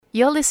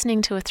You're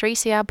listening to a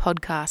 3CR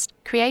podcast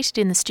created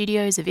in the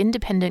studios of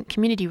independent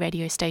community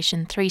radio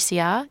station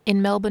 3CR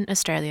in Melbourne,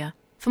 Australia.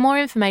 For more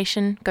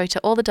information, go to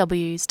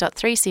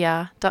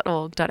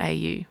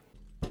allthews.3cr.org.au.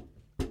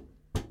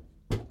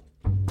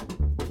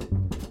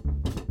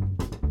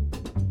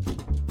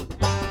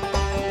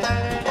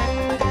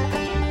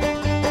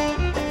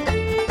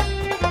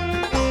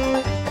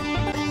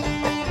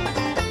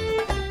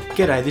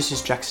 G'day, this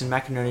is Jackson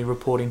McInerney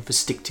reporting for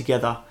Stick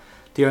Together,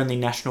 the only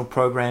national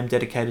program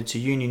dedicated to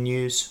union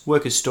news,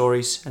 workers'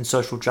 stories and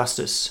social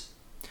justice.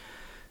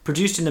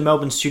 Produced in the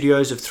Melbourne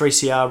studios of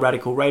 3CR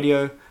Radical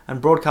Radio and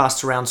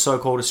broadcast around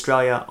so-called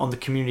Australia on the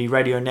Community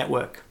Radio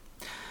Network.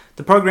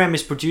 The program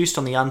is produced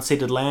on the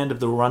unceded land of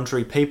the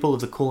Wurundjeri people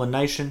of the Kulin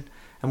Nation,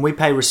 and we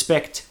pay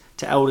respect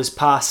to elders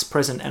past,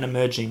 present and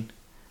emerging.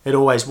 It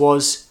always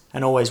was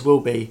and always will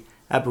be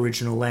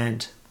Aboriginal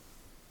land.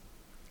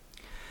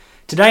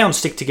 Today on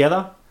Stick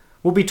Together,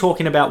 we'll be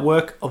talking about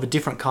work of a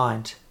different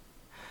kind.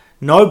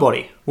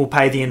 Nobody will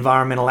pay the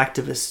environmental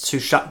activists who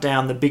shut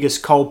down the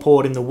biggest coal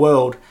port in the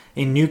world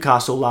in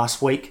Newcastle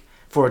last week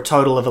for a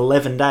total of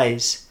 11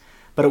 days,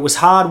 but it was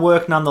hard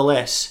work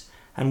nonetheless,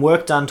 and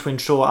work done to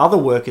ensure other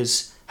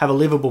workers have a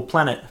livable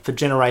planet for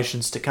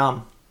generations to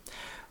come.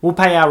 We'll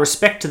pay our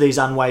respect to these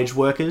unwaged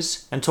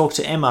workers and talk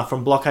to Emma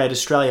from Blockade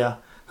Australia,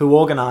 who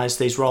organised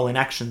these rolling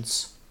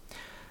actions.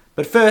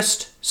 But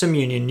first, some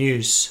union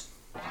news.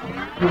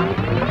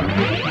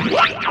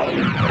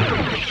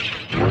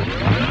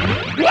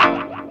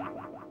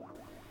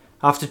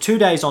 After 2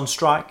 days on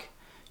strike,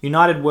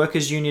 United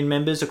Workers Union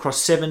members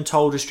across 7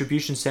 toll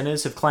distribution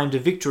centres have claimed a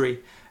victory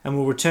and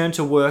will return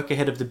to work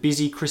ahead of the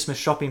busy Christmas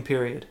shopping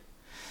period.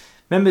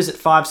 Members at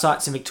 5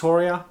 sites in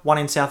Victoria, 1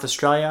 in South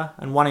Australia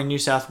and 1 in New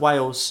South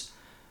Wales,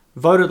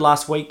 voted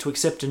last week to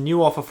accept a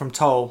new offer from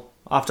Toll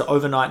after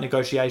overnight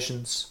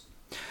negotiations.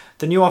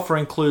 The new offer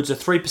includes a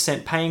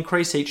 3% pay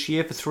increase each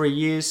year for 3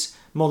 years,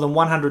 more than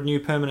 100 new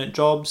permanent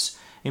jobs,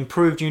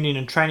 improved union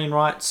and training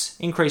rights,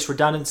 increased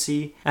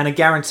redundancy, and a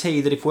guarantee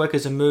that if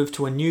workers are moved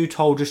to a new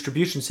toll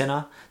distribution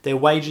centre, their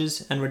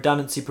wages and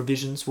redundancy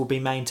provisions will be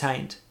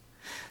maintained.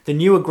 The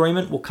new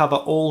agreement will cover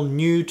all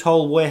new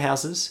toll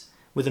warehouses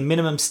with a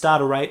minimum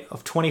starter rate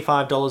of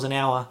 $25 an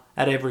hour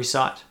at every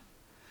site.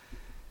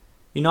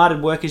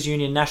 United Workers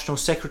Union National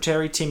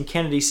Secretary Tim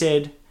Kennedy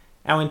said,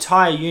 "Our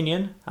entire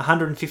union,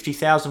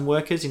 150,000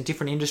 workers in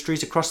different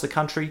industries across the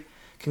country,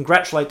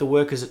 congratulate the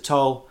workers at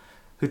Toll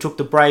who took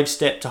the brave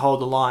step to hold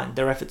the line.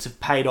 Their efforts have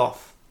paid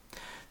off.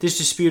 This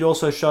dispute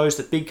also shows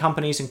that big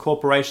companies and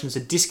corporations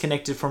are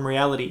disconnected from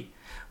reality.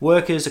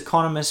 Workers,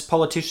 economists,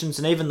 politicians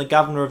and even the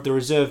Governor of the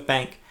Reserve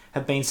Bank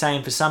have been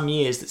saying for some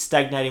years that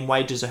stagnating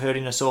wages are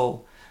hurting us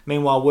all.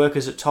 Meanwhile,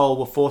 workers at Toll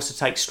were forced to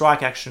take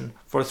strike action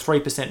for a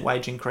 3%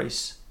 wage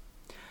increase."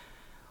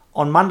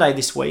 On Monday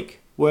this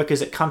week,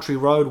 workers at Country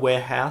Road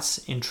Warehouse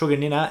in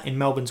Truganina in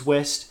Melbourne's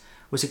west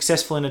were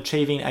successful in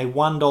achieving a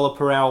 $1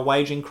 per hour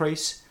wage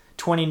increase,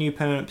 20 new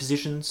permanent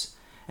positions,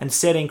 and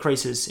set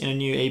increases in a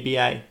new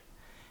EBA.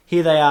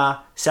 Here they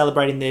are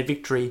celebrating their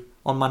victory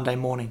on Monday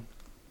morning.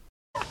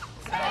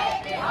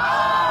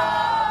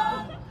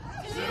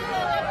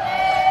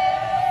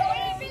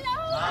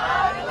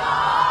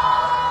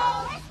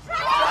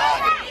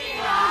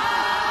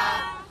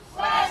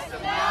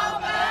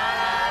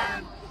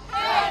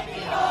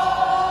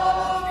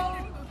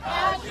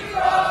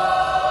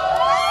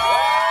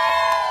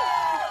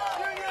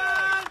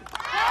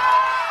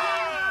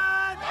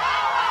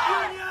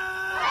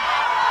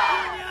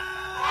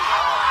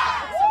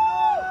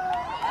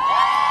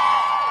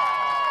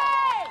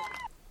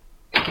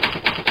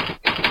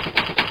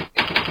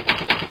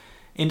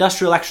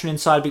 Industrial action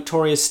inside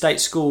Victoria's state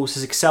schools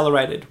has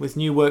accelerated, with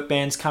new work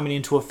bans coming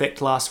into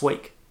effect last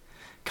week.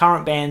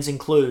 Current bans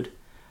include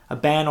a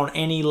ban on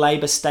any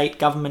Labor state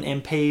government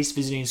MPs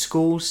visiting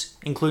schools,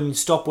 including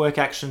stop work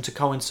action to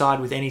coincide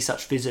with any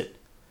such visit,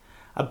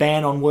 a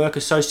ban on work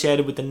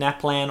associated with the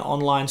NAPLAN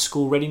online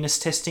school readiness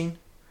testing,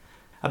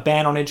 a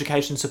ban on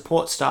education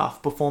support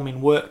staff performing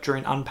work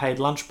during unpaid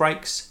lunch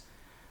breaks,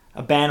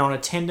 a ban on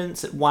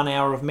attendance at 1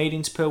 hour of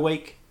meetings per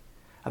week,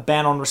 a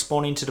ban on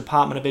responding to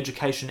Department of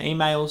Education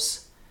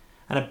emails,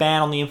 and a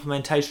ban on the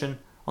implementation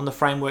on the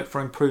Framework for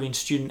Improving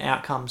Student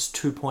Outcomes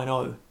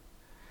 2.0.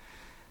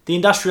 The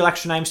industrial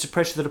action aims to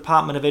pressure the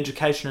Department of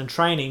Education and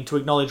Training to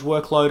acknowledge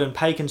workload and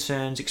pay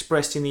concerns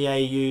expressed in the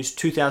AEU's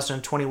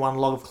 2021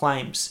 log of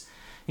claims.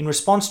 In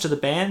response to the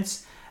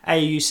bans,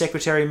 AEU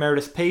Secretary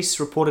Meredith Peace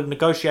reported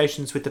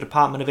negotiations with the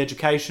Department of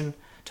Education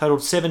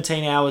totaled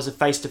 17 hours of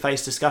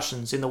face-to-face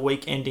discussions in the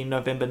week ending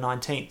November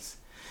 19th.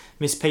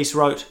 Ms Peace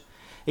wrote,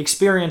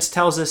 "Experience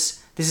tells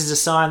us this is a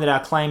sign that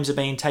our claims are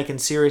being taken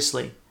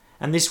seriously,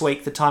 and this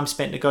week the time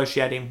spent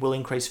negotiating will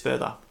increase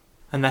further."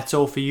 And that's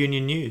all for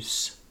Union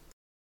News.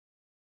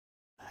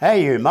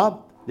 Hey you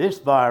mob, this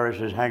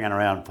virus is hanging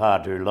around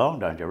far too long,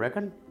 don't you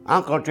reckon?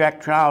 Uncle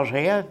Jack Charles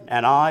here,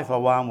 and I for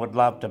one would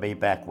love to be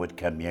back with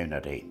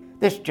community.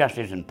 This just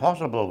isn't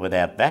possible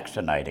without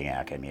vaccinating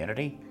our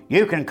community.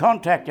 You can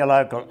contact your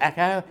local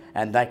ACCO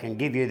and they can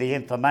give you the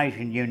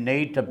information you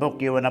need to book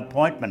you an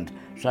appointment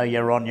so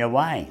you're on your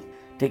way.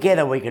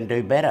 Together we can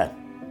do better.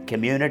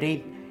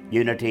 Community,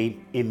 unity,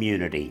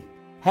 immunity.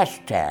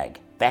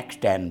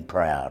 #Vaxxed and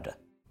Proud.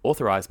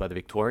 Authorised by the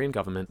Victorian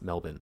Government,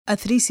 Melbourne. A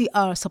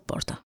 3CR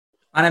supporter.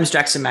 My name is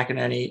Jackson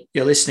McInerney.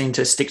 You're listening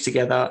to Stick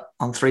Together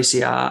on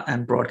 3CR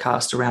and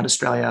broadcast around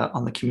Australia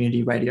on the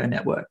Community Radio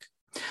Network.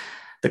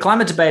 The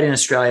climate debate in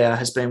Australia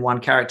has been one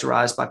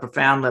characterised by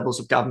profound levels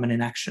of government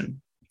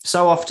inaction.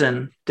 So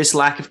often, this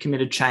lack of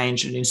committed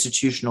change at an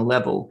institutional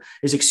level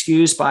is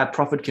excused by a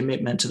profit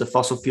commitment to the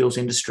fossil fuels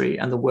industry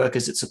and the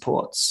workers it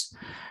supports.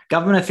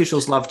 Government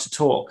officials love to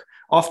talk,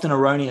 often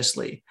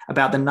erroneously,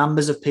 about the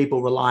numbers of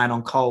people relying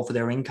on coal for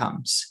their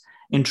incomes.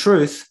 In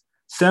truth,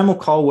 thermal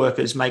coal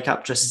workers make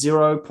up just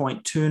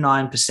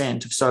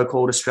 0.29% of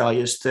so-called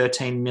Australia's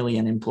 13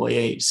 million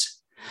employees.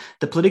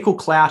 The political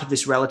clout of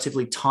this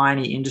relatively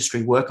tiny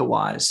industry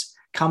worker-wise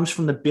comes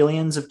from the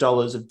billions of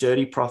dollars of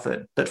dirty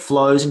profit that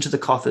flows into the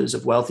coffers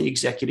of wealthy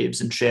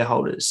executives and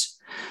shareholders.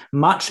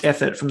 Much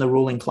effort from the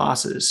ruling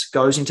classes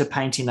goes into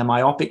painting a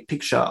myopic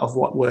picture of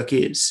what work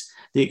is,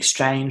 the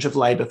exchange of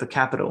labour for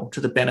capital to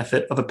the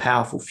benefit of a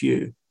powerful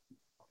few.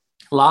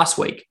 Last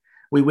week,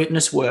 we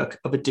witnessed work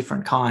of a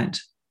different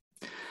kind.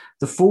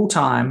 The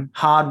full-time,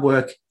 hard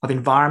work of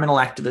environmental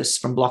activists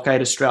from Blockade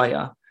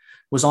Australia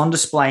was on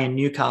display in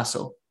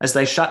Newcastle as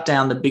they shut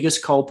down the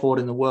biggest coal port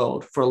in the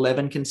world for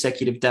 11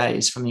 consecutive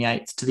days from the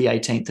 8th to the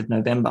 18th of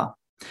November.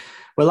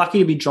 We're lucky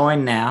to be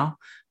joined now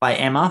by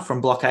Emma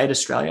from Blockade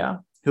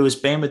Australia, who has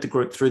been with the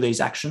group through these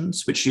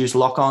actions, which use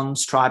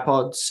lock-ons,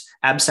 tripods,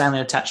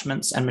 abseiling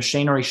attachments and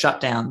machinery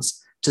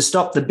shutdowns to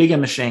stop the bigger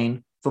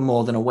machine for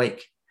more than a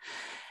week.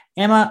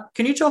 Emma,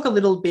 can you talk a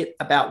little bit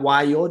about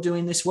why you're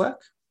doing this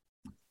work?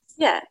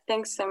 Yeah,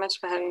 thanks so much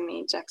for having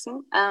me,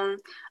 Jackson.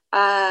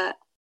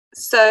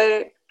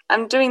 So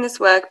I'm doing this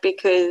work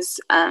because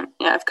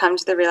I've come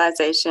to the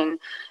realisation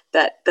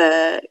that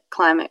the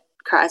climate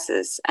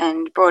crisis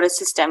and broader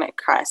systemic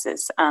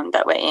crisis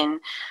that we're in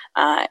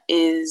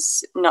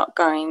is not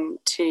going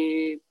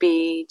to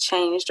be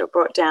changed or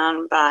brought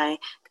down by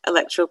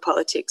electoral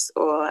politics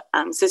or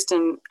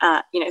system,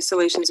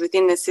 solutions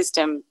within the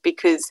system,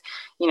 because,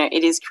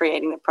 it is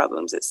creating the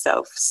problems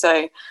itself.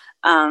 So,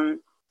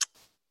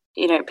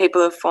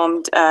 people have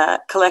formed a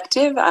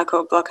collective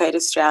called Blockade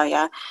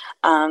Australia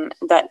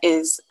that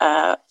is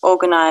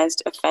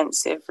organised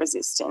offensive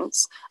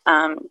resistance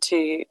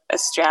to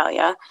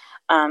Australia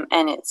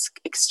and its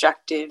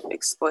extractive,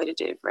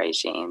 exploitative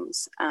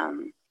regimes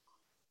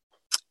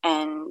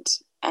and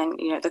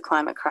the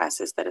climate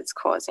crisis that it's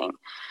causing.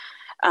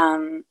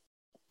 And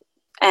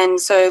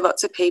so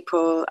lots of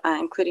people,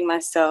 including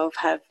myself,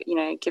 have,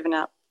 given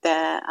up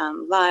their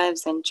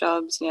lives and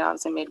jobs. I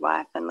was a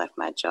midwife and left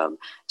my job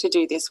to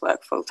do this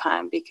work full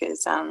time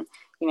because,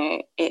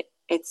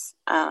 it's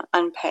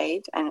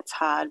unpaid and it's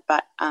hard,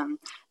 but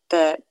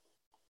the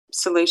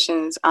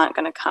solutions aren't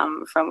going to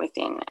come from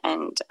within.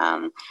 And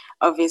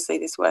obviously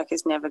this work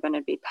is never going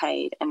to be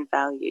paid and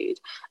valued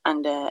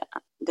under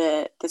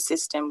the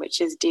system,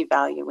 which is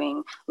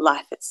devaluing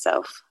life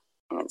itself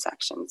and its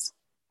actions.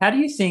 How do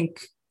you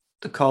think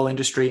the coal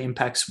industry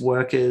impacts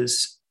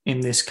workers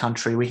in this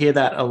country? We hear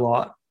that a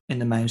lot in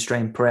the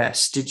mainstream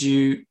press. Did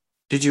you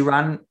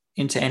run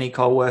into any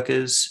coal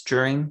workers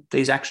during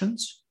these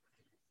actions?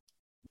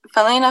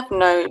 Funnily enough,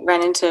 no,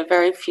 ran into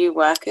very few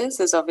workers.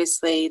 There's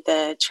obviously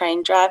the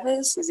train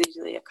drivers. There's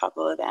usually a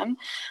couple of them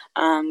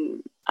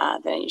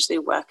that usually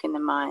work in the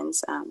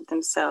mines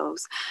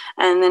themselves.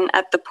 And then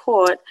at the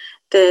port,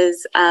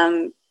 there's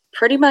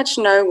pretty much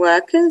no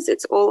workers.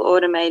 It's all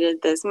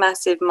automated. There's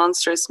massive,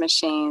 monstrous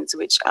machines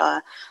which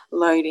are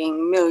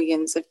loading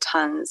millions of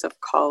tons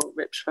of coal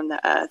ripped from the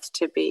earth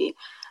to be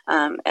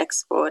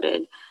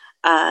exported.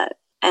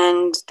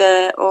 And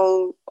they're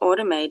all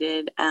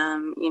automated,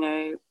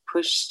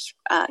 pushed,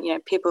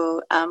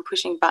 people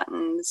pushing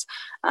buttons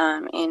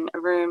in a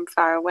room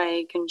far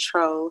away,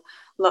 control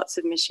lots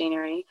of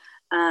machinery.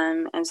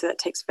 And so that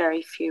takes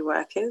very few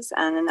workers.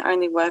 And then the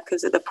only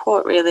workers at the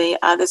port really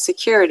are the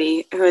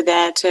security who are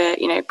there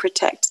to,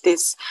 protect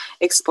this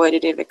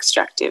exploitative,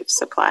 extractive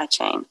supply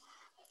chain.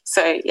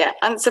 So, yeah,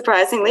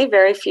 unsurprisingly,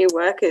 very few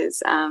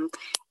workers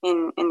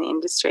in the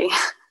industry.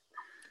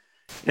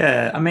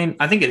 Yeah,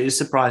 I think it is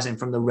surprising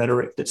from the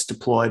rhetoric that's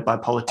deployed by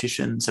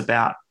politicians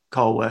about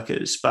coal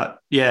workers. But,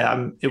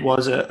 yeah, it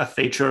was a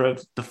feature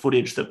of the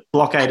footage that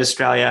Blockade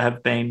Australia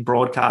have been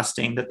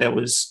broadcasting, that there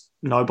was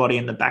nobody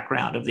in the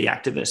background of the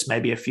activists,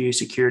 maybe a few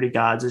security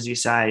guards, as you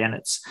say. And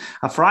it's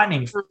a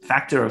frightening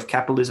factor of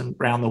capitalism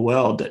around the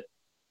world that,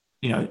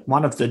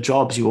 one of the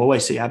jobs you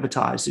always see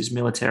advertised is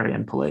military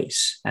and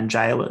police and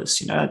jailers.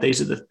 These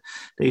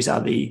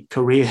are the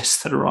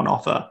careers that are on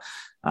offer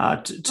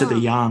to the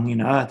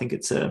young. I think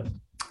it's a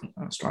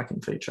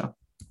striking feature.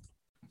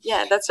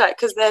 Yeah, that's right,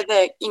 because they're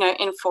the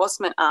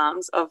enforcement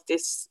arms of the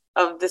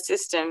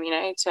system.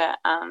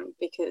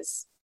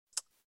 Because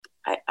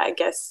I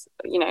guess,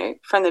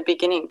 from the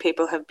beginning,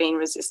 people have been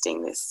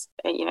resisting this,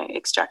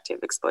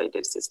 extractive,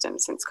 exploitative system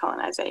since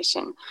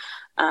colonization,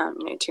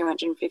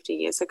 250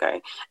 years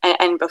ago,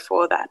 and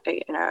before that,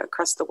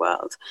 across the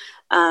world.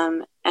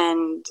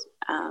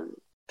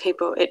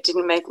 People, it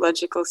didn't make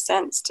logical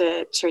sense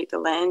to treat the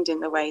land in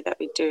the way that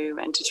we do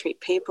and to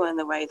treat people in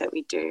the way that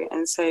we do.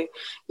 And so,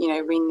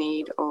 we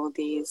need all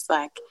these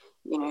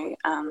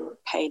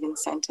paid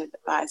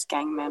incentivized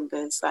gang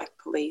members like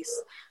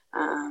police,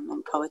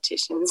 and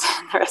politicians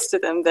and the rest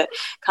of them that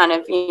kind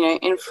of,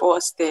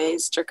 enforce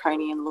these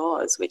draconian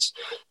laws, which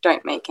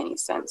don't make any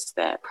sense.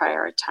 They're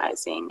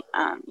prioritizing,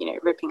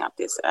 ripping up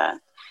this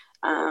earth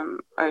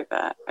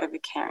over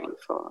caring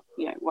for,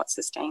 what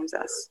sustains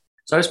us.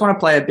 So I just want to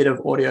play a bit of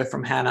audio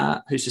from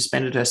Hannah, who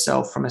suspended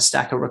herself from a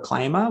stacker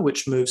reclaimer,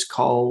 which moves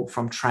coal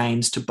from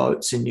trains to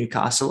boats in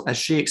Newcastle, as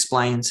she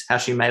explains how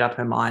she made up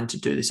her mind to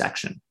do this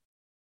action.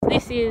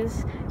 This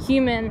is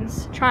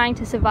humans trying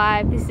to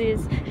survive. This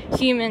is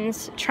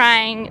humans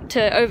trying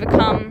to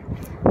overcome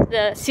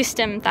the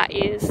system that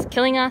is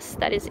killing us,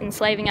 that is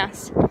enslaving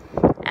us.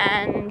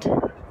 And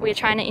we're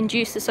trying to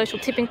induce the social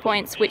tipping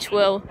points, which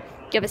will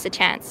give us a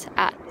chance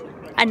at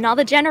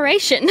another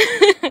generation.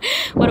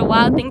 What a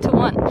wild thing to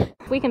want.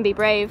 If we can be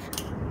brave,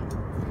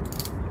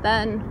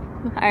 then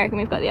I reckon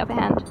we've got the upper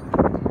hand.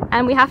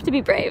 And we have to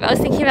be brave. I was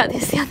thinking about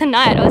this the other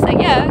night. I was like,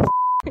 yeah,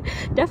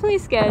 definitely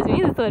scares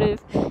me, the thought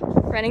of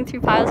running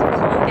through piles of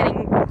coal,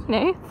 getting,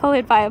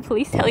 followed by a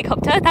police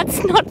helicopter.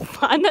 That's not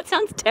fun. That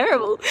sounds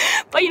terrible.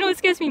 But what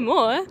scares me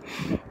more?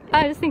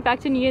 I just think back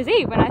to New Year's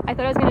Eve when I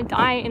thought I was going to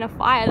die in a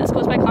fire that's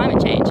caused by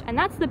climate change. And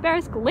that's the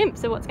barest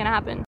glimpse of what's going to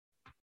happen.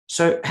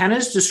 So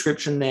Hannah's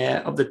description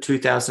there of the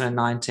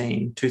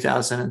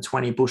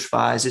 2019-2020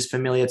 bushfires is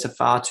familiar to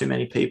far too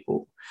many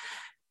people.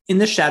 In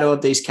the shadow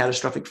of these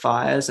catastrophic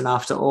fires, and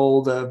after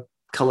all the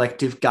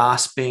collective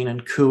gasping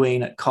and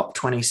cooing at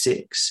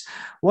COP26,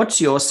 what's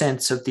your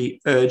sense of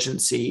the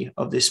urgency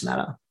of this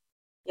matter?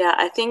 Yeah,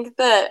 I think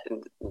that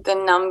the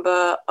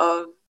number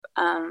of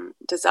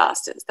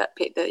disasters that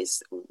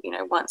these,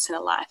 once in a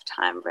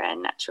lifetime rare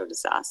natural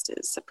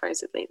disasters,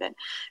 supposedly, that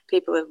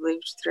people have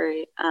lived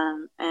through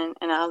and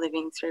are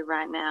living through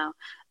right now,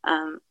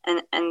 and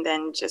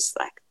then just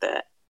like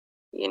the,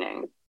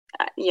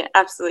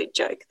 absolute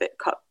joke that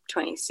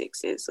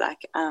COP26 is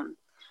like,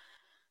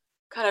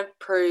 kind of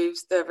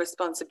proves the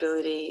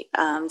responsibility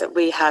that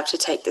we have to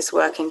take this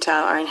work into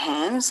our own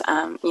hands.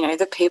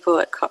 The people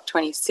at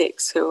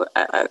COP26 who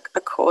are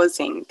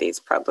causing these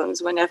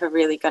problems were never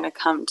really going to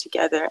come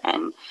together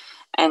and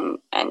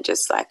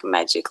just like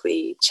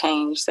magically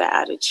change their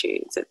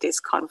attitudes at this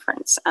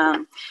conference,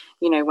 when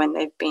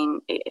they've been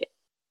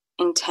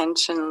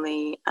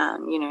intentionally,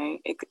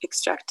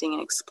 extracting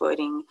and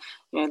exploiting,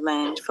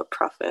 land for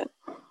profit,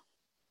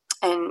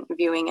 and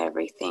viewing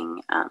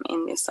everything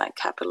in this like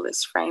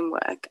capitalist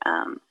framework.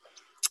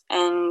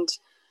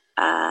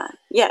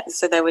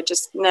 So they were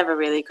just never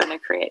really going to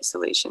create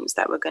solutions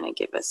that were going to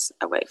give us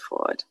a way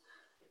forward.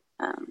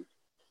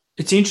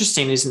 It's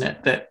interesting, isn't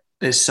it, that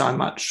there's so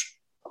much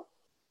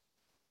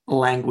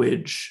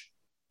language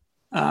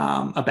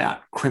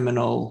about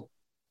criminal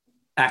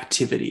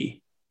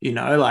activity,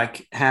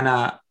 like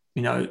Hannah,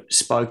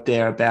 spoke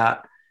there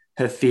about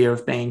her fear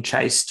of being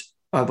chased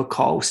over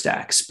coal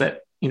stacks,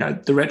 but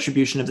the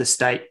retribution of the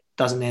state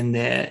doesn't end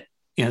there.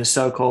 The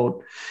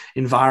so-called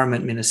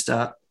Environment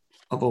Minister,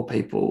 of all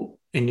people,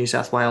 in New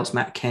South Wales,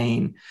 Matt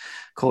Keane,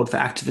 called for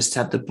activists to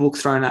have the book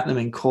thrown at them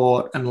in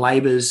court, and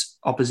Labor's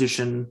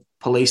opposition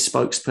police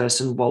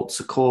spokesperson, Walt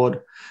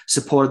Secord,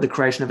 supported the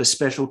creation of a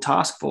special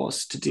task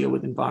force to deal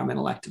with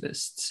environmental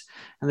activists.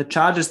 And the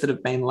charges that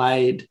have been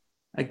laid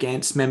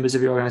against members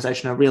of your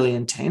organisation are really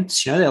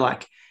intense. They're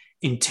like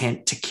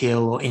intent to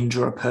kill or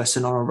injure a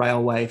person on a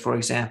railway, for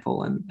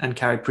example, and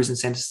carry prison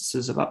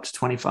sentences of up to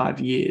 25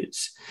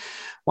 years.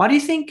 Why do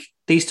you think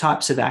these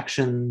types of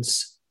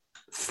actions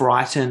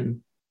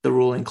frighten the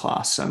ruling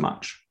class so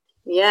much?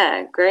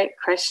 Yeah, great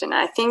question.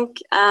 I think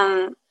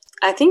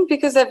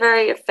because they're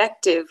very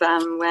effective,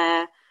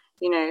 where,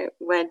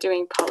 we're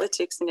doing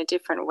politics in a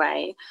different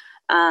way,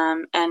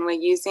 and we're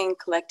using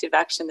collective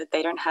action that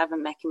they don't have a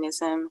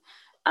mechanism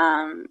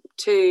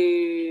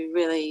to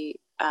really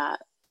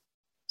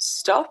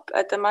stop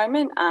at the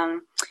moment.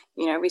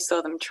 We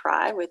saw them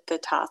try with the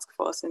task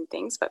force and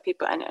things, but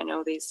people and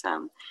all these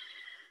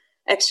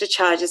extra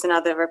charges and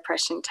other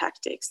repression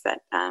tactics that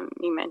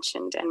you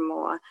mentioned and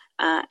more,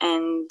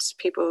 and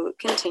people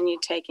continue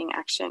taking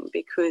action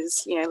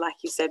because, like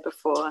you said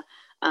before,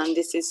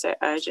 this is so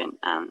urgent.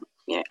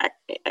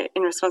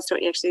 In response to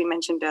what you actually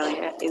mentioned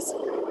earlier is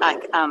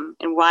like,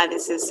 and why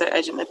this is so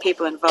urgent, the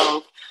people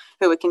involved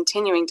who are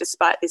continuing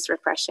despite this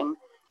repression,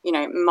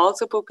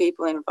 multiple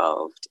people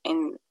involved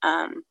in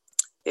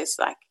this,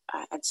 like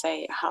I'd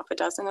say half a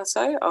dozen or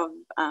so of,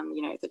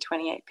 the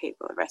 28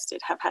 people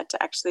arrested have had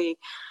to actually,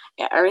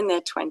 are in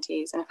their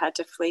 20s and have had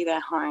to flee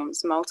their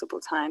homes multiple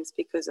times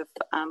because of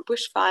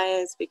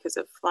bushfires, because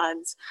of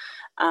floods,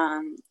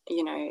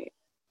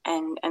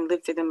 and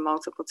lived through them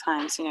multiple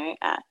times,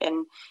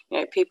 and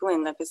people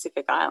in the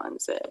Pacific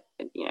Islands are,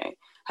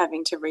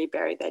 having to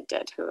rebury their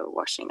dead who are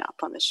washing up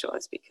on the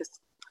shores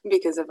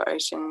because of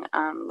ocean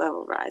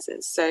level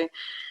rises. So,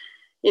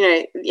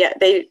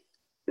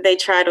 they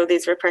tried all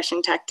these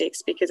repression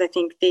tactics because I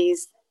think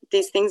these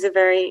things are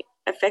very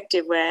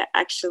effective. We're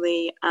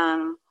actually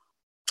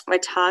we're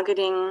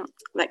targeting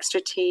like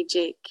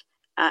strategic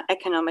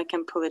economic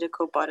and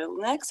political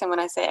bottlenecks. And when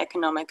I say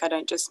economic, I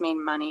don't just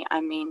mean money.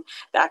 I mean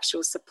the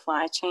actual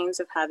supply chains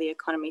of how the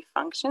economy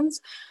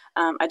functions.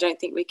 I don't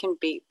think we can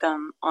beat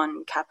them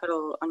on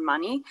capital, on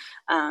money.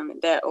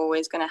 They're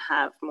always going to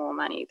have more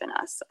money than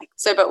us.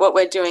 But what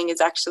we're doing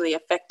is actually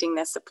affecting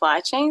their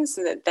supply chains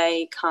so that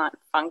they can't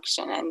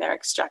function and their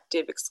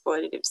extractive,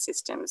 exploitative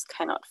systems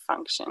cannot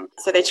function.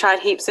 So they tried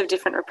heaps of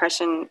different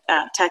repression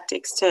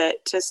tactics to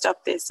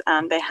stop this.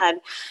 They had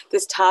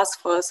this task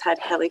force, had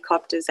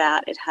helicopters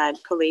out, it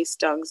had police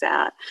dogs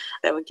out.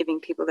 They were giving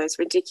people those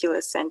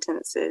ridiculous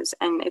sentences.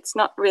 And it's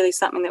not really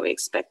something that we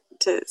expect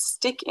to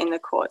stick in the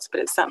courts,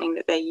 but it's something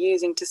that they're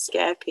using to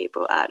scare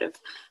people out of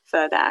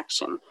further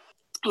action.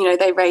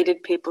 They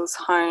raided people's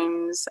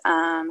homes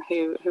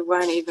who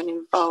weren't even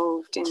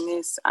involved in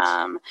this.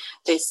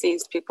 They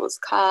seized people's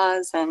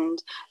cars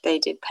and they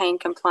did pain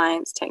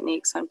compliance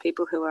techniques on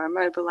people who were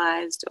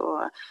immobilized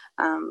or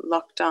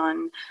locked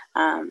on,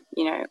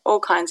 all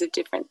kinds of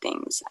different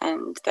things.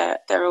 And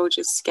they're all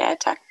just scare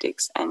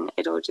tactics, and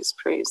it all just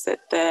proves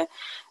that the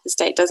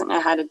state doesn't know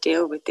how to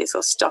deal with this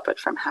or stop it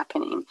from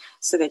happening.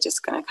 So they're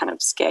just going to kind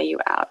of scare you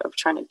out of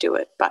trying to do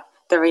it. But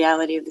the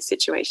reality of the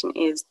situation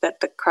is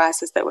that the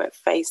crisis that we're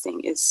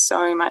facing is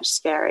so much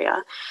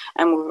scarier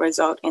and will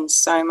result in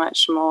so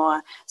much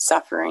more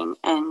suffering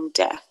and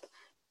death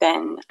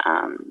than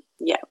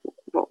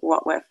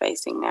what we're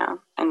facing now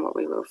and what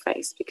we will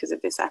face because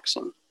of this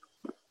action.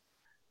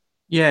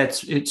 Yeah,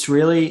 it's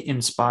really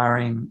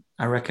inspiring.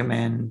 I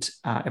recommend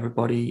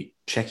everybody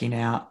checking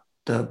out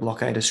the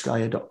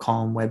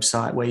blockadeaustralia.com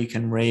website, where you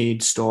can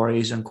read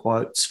stories and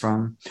quotes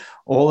from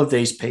all of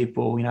these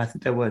people. I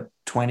think there were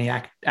 20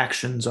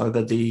 actions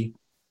over the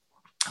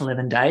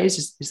 11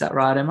 days. Is that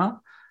right,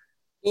 Emma?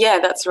 Yeah,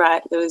 that's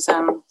right. There was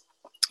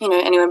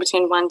anywhere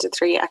between 1 to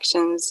 3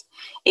 actions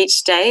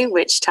each day,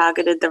 which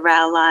targeted the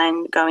rail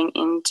line going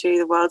into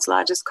the world's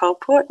largest coal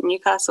port,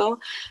 Newcastle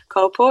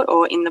coal port,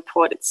 or in the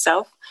port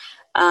itself.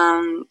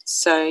 For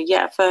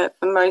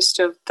most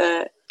of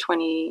the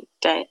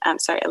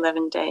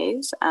 11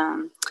 days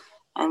and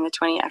the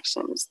 20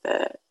 actions,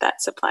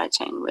 that supply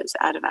chain was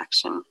out of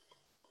action.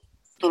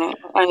 It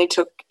only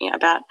took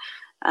about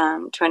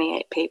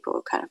 28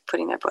 people kind of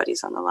putting their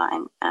bodies on the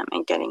line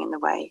and getting in the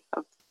way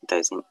of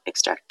those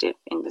extractive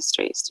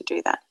industries to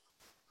do that.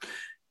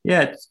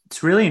 Yeah,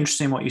 it's really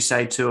interesting what you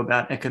say too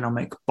about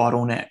economic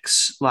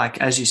bottlenecks. Like,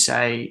 as you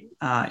say,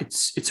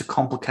 it's a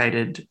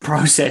complicated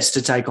process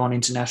to take on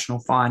international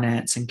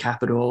finance and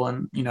capital,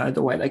 and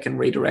the way they can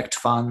redirect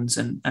funds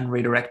and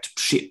redirect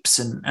ships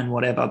and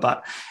whatever.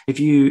 But if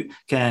you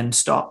can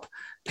stop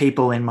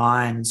people in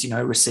mines,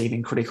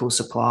 receiving critical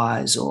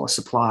supplies or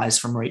supplies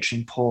from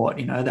reaching port,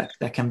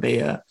 that can be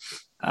a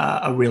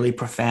really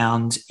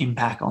profound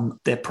impact on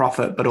their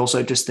profit, but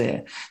also just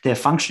their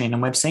functioning.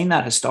 And we've seen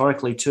that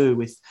historically too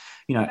with,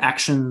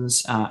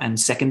 actions and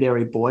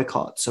secondary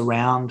boycotts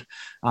around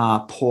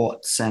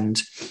ports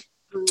and,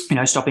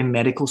 stopping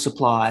medical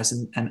supplies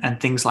and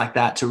things like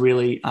that to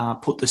really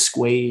put the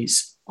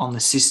squeeze on the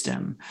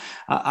system.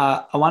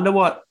 I wonder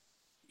what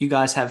you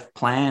guys have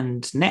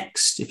planned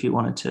next, if you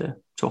wanted to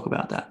talk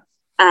about that.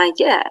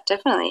 Yeah,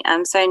 definitely.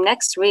 So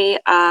next we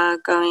are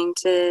going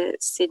to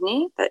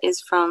Sydney. That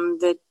is from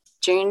the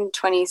June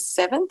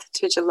 27th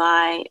to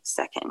July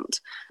 2nd.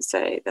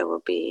 So there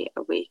will be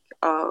a week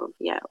of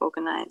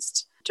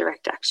organised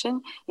direct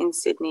action in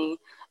Sydney.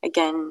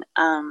 Again,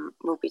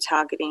 we'll be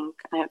targeting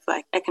kind of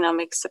like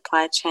economic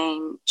supply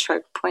chain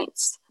choke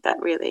points that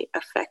really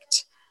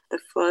affect the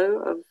flow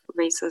of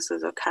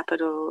resources or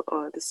capital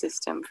or the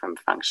system from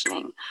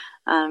functioning,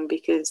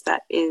 because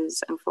that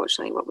is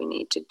unfortunately what we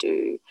need to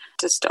do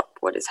to stop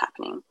what is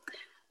happening.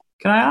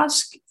 Can I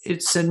ask,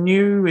 it's a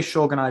newish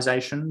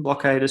organisation,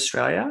 Blockade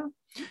Australia.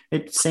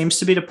 It seems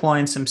to be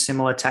deploying some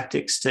similar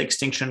tactics to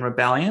Extinction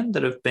Rebellion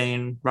that have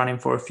been running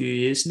for a few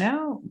years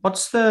now.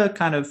 What's the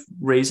kind of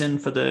reason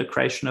for the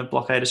creation of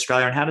Blockade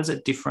Australia, and how does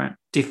it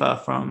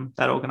differ from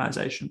that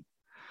organisation?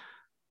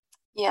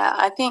 Yeah,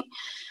 I think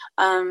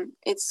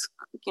it's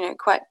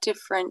quite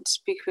different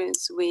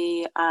because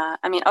we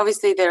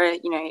obviously there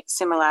are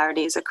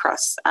similarities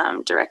across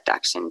direct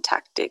action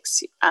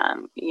tactics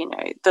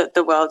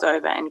the world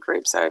over and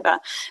groups over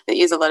that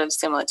use a lot of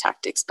similar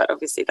tactics, but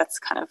obviously that's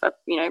kind of a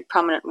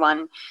prominent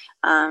one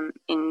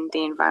in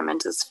the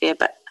environmental sphere.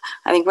 But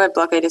I think where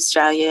Blockade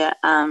Australia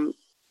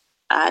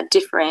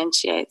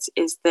differentiates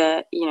is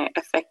the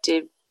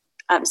effective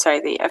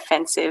the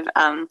offensive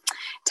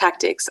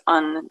tactics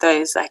on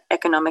those like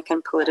economic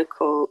and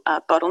political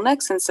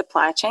bottlenecks and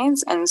supply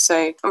chains. And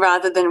so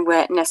rather than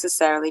we're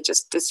necessarily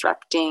just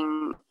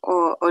disrupting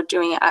or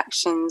doing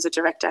actions or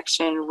direct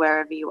action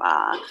wherever you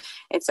are,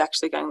 it's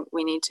actually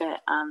we need to,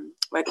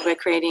 we're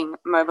creating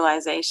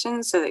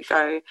mobilizations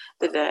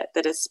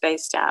that are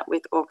spaced out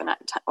with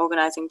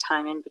organizing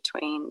time in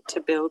between to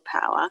build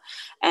power,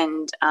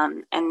 and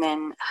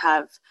then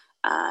have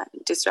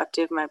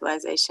disruptive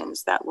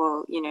mobilizations that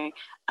will,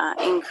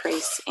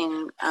 increase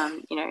in,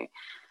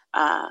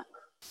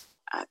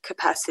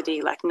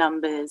 capacity, like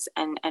numbers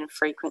and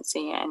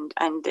frequency and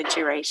the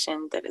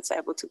duration that it's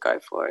able to go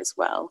for as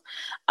well.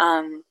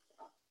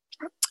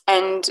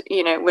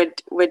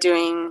 We're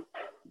doing.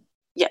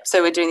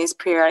 So we're doing these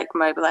periodic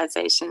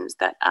mobilizations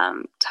that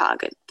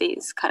target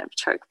these kind of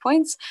choke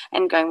points,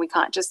 and we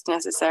can't just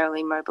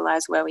necessarily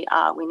mobilize where we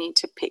are. We need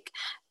to pick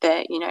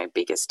the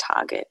biggest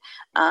target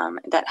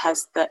that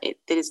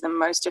is the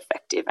most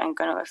effective and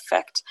going to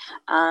affect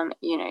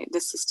the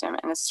system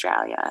in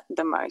Australia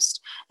the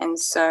most. And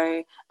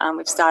so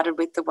we've started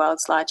with the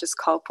world's largest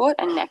coal port,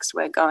 and next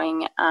we're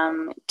going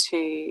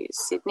to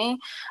Sydney,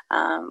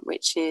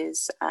 which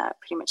is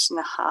pretty much in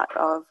the heart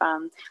of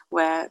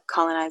where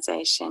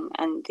colonisation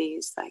and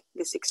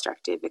this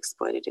extractive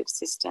exploitative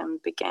system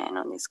began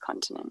on this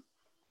continent.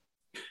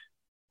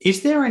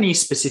 Is there any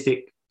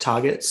specific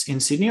targets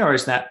in Sydney, or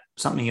is that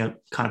something you're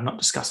kind of not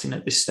discussing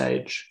at this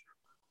stage?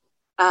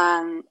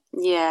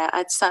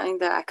 It's something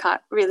that I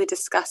can't really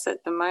discuss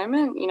at the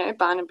moment.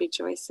 Barnaby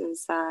Joyce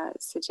has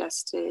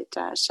suggested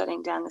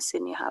shutting down the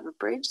Sydney Harbour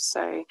Bridge.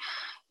 So,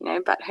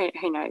 but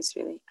who knows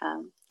really?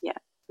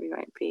 We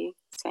won't be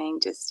saying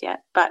just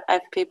yet. But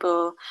if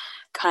people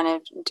kind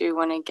of do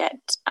want to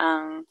get,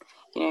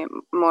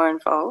 more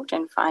involved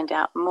and find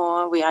out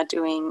more, we are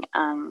doing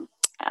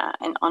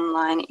an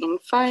online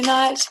info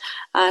night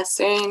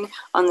soon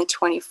on the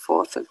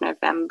 24th of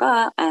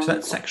November. So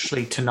that's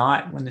actually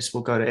tonight when this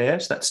will go to air.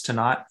 So that's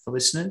tonight for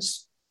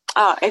listeners.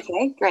 Oh,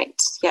 okay,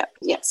 great. Yep.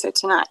 So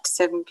tonight,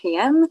 7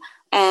 p.m.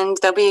 And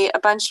there'll be a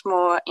bunch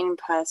more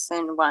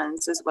in-person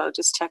ones as well.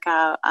 Just check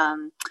our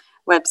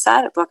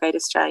website at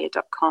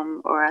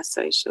blockadeaustralia.com or our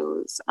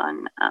socials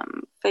on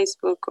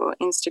Facebook or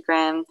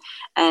Instagram,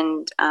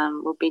 and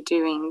we'll be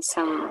doing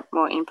some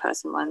more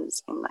in-person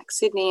ones in like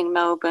Sydney and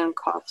Melbourne,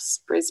 Coffs,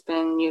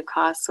 Brisbane,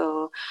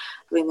 Newcastle,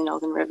 in the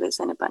Northern Rivers,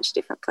 and a bunch of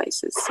different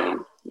places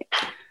soon. Yeah.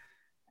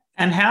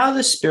 And how are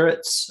the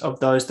spirits of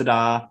those that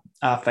are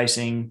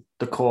facing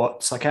the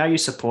courts? Like, how are you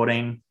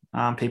supporting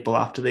people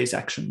after these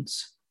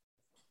actions?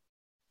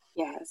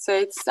 Yeah, so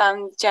it's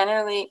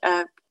generally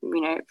a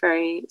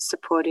very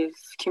supportive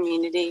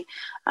community.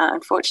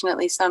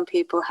 Unfortunately, some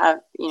people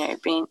have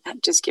been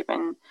just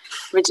given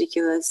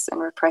ridiculous and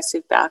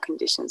repressive bail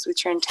conditions,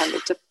 which are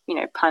intended to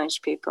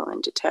punish people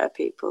and deter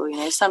people.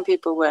 Some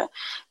people were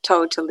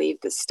told to leave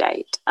the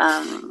state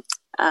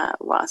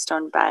whilst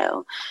on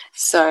bail.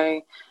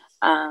 So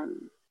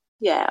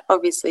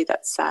obviously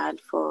that's sad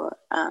for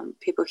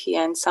people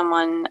here and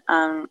someone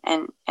and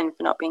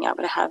for not being able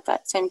to have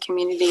that same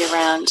community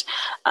around.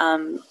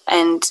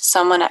 And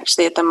someone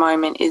actually at the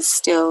moment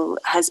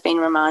has been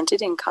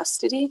remanded in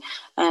custody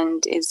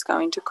and is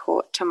going to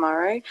court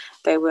tomorrow.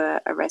 They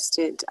were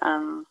arrested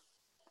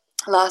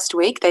last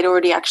week. They'd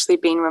already actually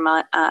been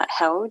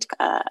held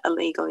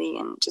illegally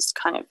and just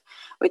kind of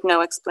with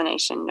no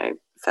explanation, no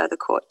further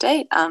court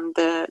date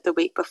the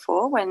week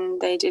before when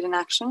they did an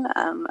action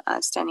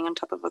standing on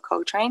top of a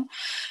coal train.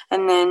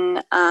 And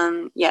then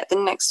the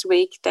next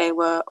week they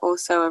were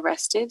also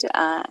arrested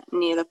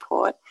near the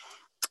port,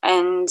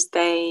 and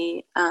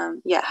they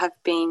have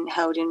been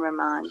held in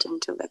remand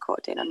until their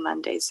court date on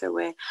Monday. So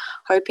we're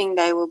hoping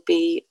they will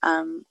be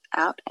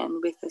out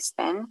and with us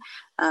then.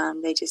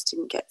 They just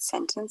didn't get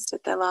sentenced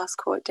at their last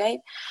court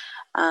date.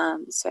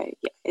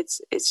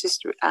 It's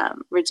just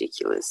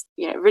ridiculous,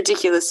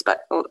 ridiculous,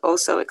 but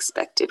also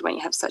expected when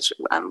you have such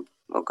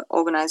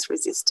organised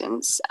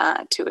resistance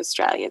to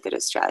Australia, that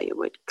Australia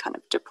would kind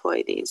of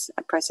deploy these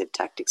oppressive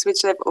tactics,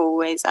 which they've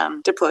always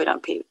deployed on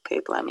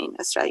people. I mean,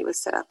 Australia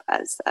was set up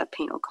as a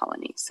penal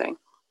colony, so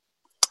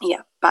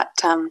yeah. But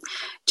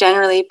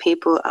generally,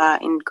 people are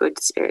in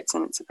good spirits,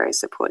 and it's a very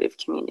supportive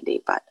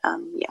community. But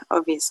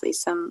obviously,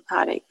 some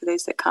heartache for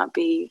those that can't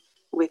be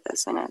with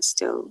us and are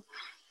still,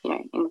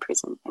 in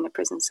prison, in a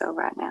prison cell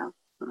right now.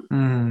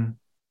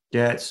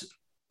 Yeah, it's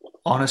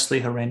honestly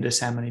horrendous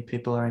how many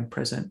people are in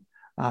prison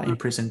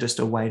just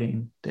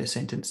awaiting their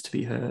sentence to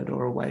be heard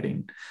or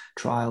awaiting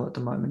trial at the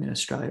moment in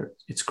Australia.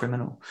 It's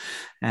criminal.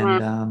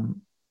 And,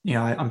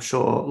 I'm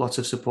sure lots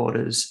of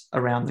supporters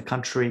around the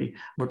country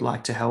would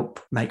like to help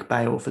make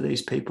bail for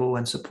these people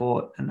and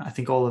support. And I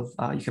think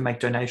you can make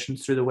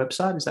donations through the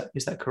website.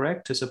 Is that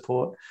correct, to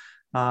support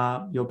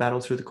your battle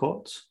through the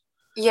courts?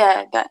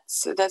 Yeah,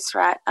 that's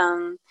right.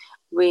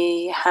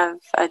 We have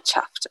a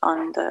chuffed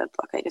on the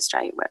Blockade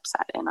Australia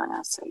website and on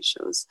our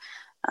socials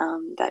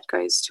that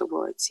goes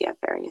towards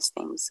various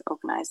things,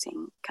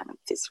 organising kind of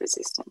this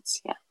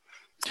resistance. Yeah,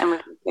 and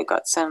we've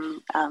got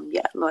some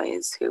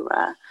lawyers who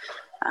are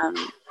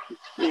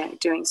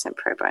doing some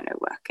pro bono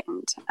work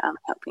and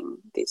helping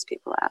these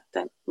people out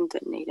that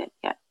need it.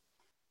 Yeah.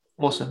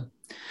 Awesome.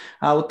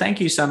 Well,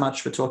 thank you so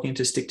much for talking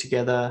to Stick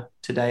Together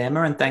today,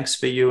 Emma, and thanks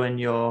for you and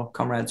your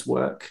comrades'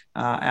 work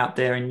out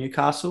there in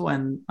Newcastle,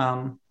 and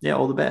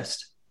all the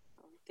best.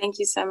 Thank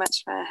you so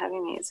much for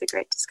having me. It's a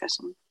great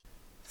discussion.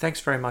 Thanks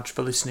very much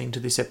for listening to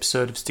this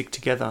episode of Stick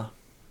Together.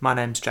 My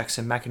name's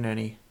Jackson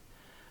McInerney.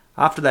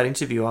 After that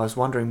interview, I was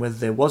wondering whether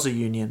there was a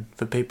union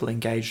for people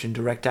engaged in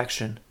direct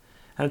action,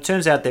 and it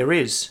turns out there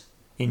is,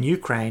 in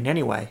Ukraine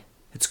anyway.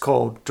 It's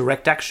called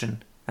Direct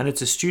Action, and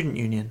it's a student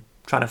union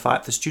trying to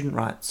fight for student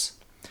rights.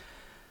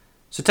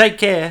 So take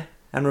care,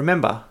 and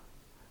remember,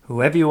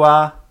 whoever you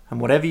are and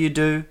whatever you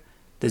do,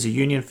 there's a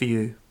union for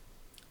you.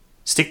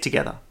 Stick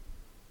together.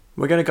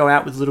 We're going to go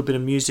out with a little bit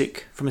of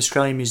music from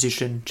Australian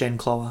musician Jen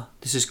Clower.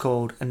 This is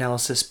called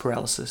Analysis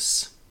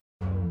Paralysis.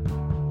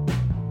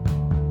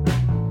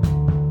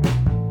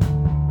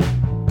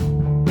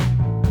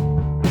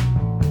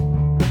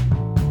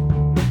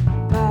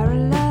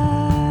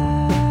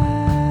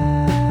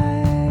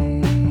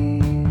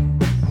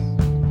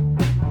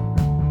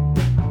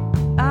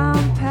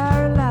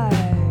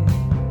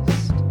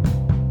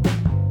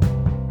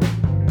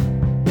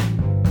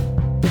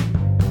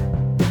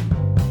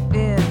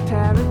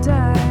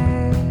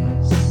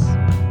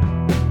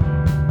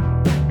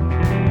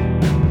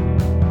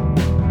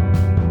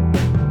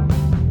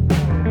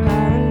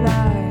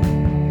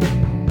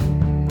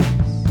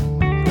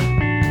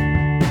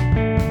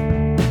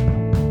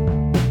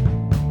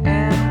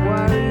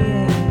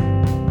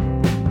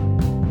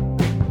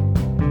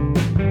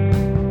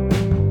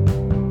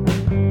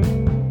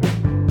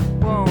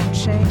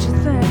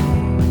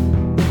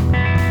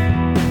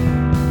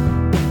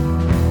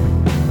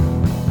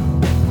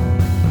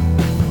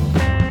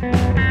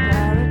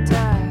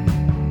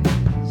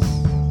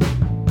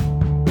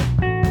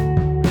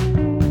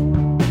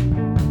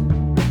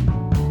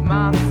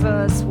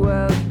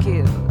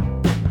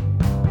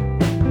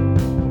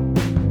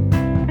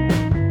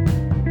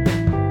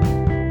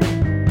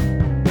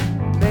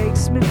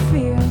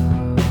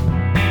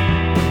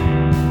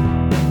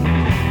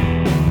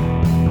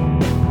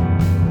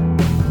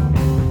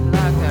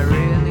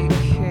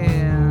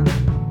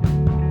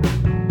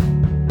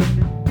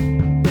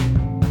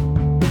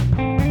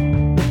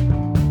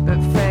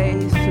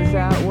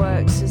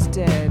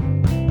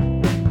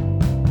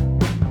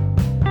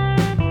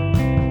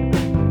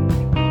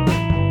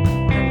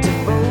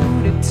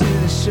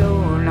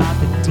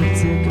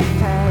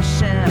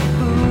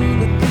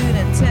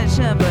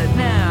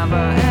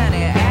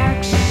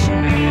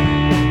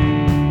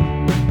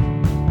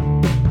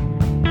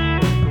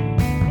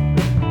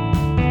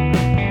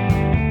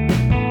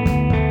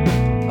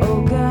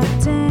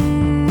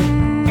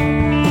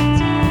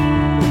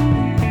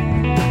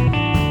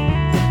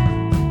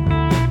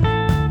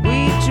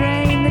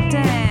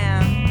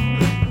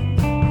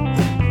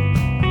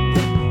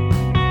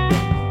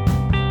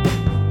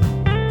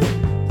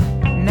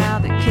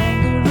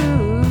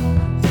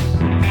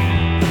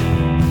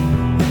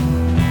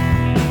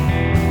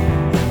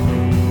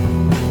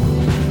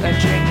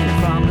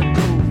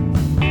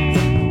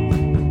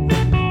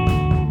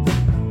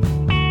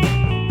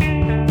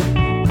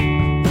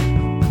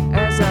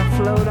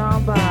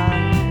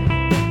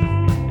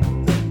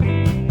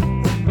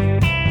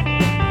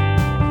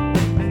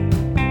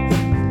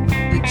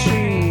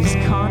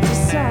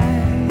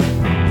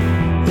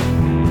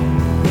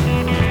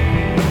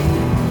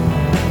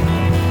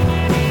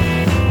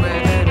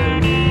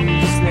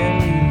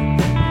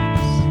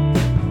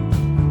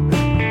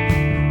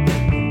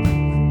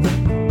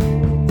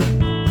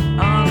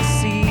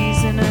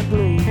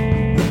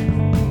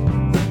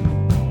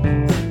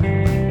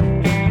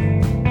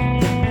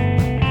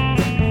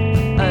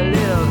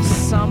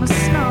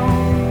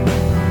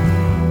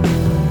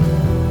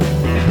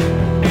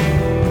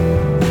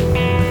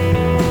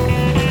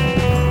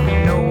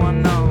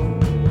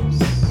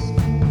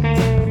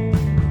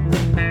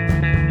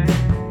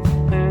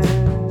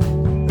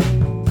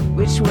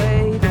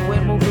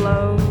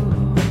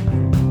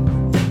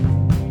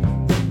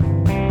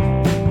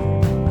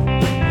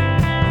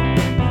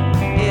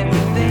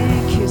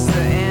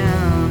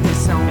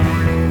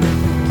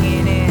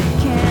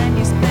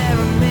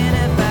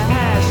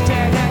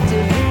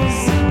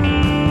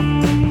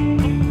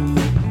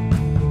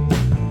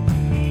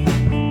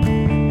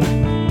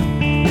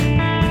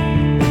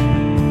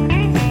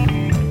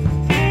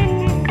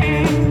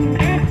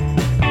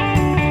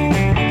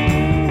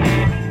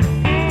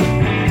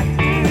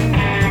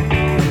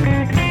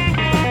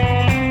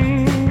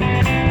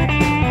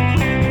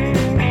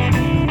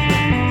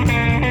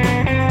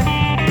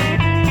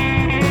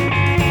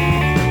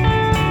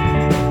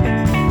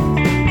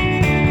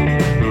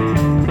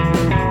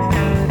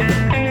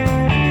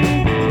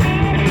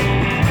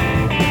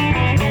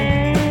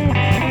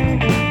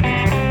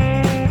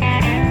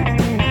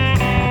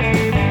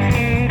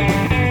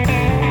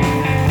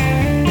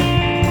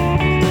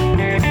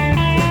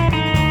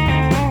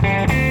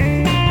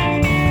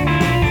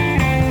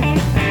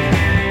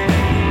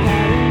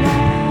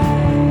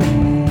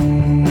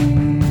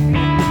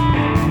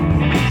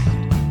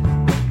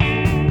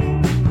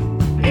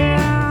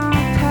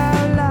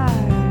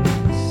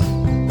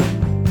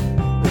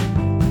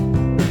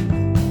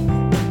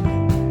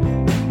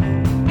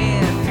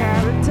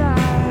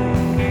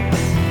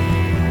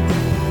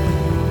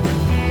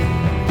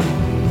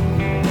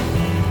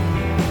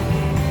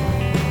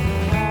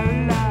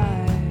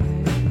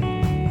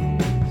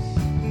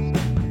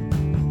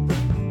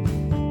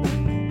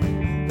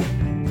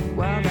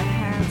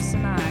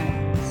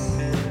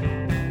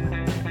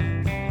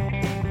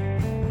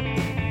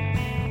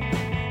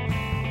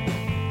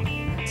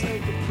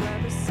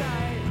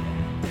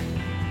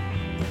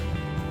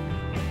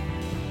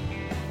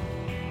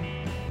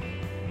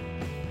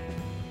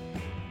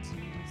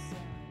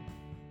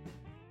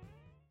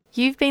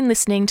 You've been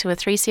listening to a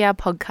 3CR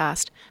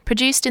podcast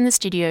produced in the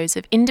studios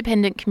of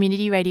independent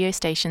community radio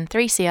station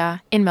 3CR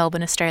in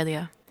Melbourne,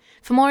 Australia.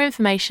 For more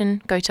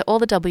information, go to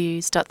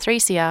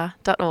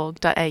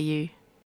allthews.3cr.org.au.